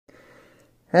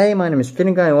Hey, my name is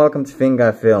Finguy and welcome to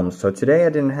Finguy Films. So today I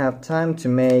didn't have time to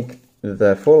make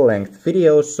the full-length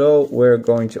video, so we're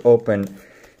going to open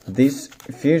this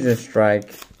Fusion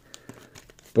Strike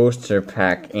booster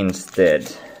pack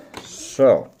instead.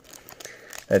 So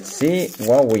let's see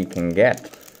what we can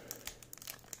get.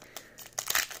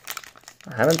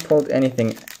 I haven't pulled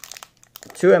anything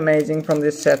too amazing from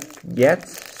this set yet,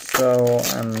 so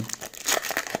I'm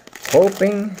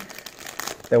hoping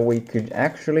that we could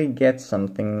actually get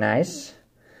something nice.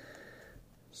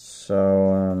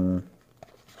 So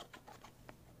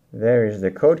there is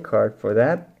the code card for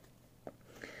that,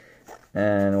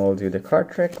 and we'll do the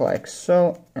card trick like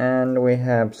so. And we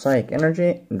have Psychic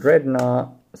Energy,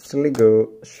 Dreadnought, Sliggoo,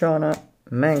 Shauna,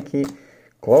 Mankey,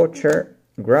 Clocher,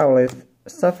 Growlithe,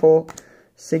 Stuffle,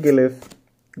 Sigilyph,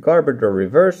 Garbodor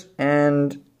Reverse,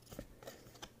 and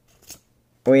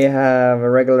we have a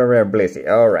regular rare Blissey.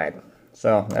 Alright,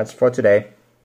 so that's for today.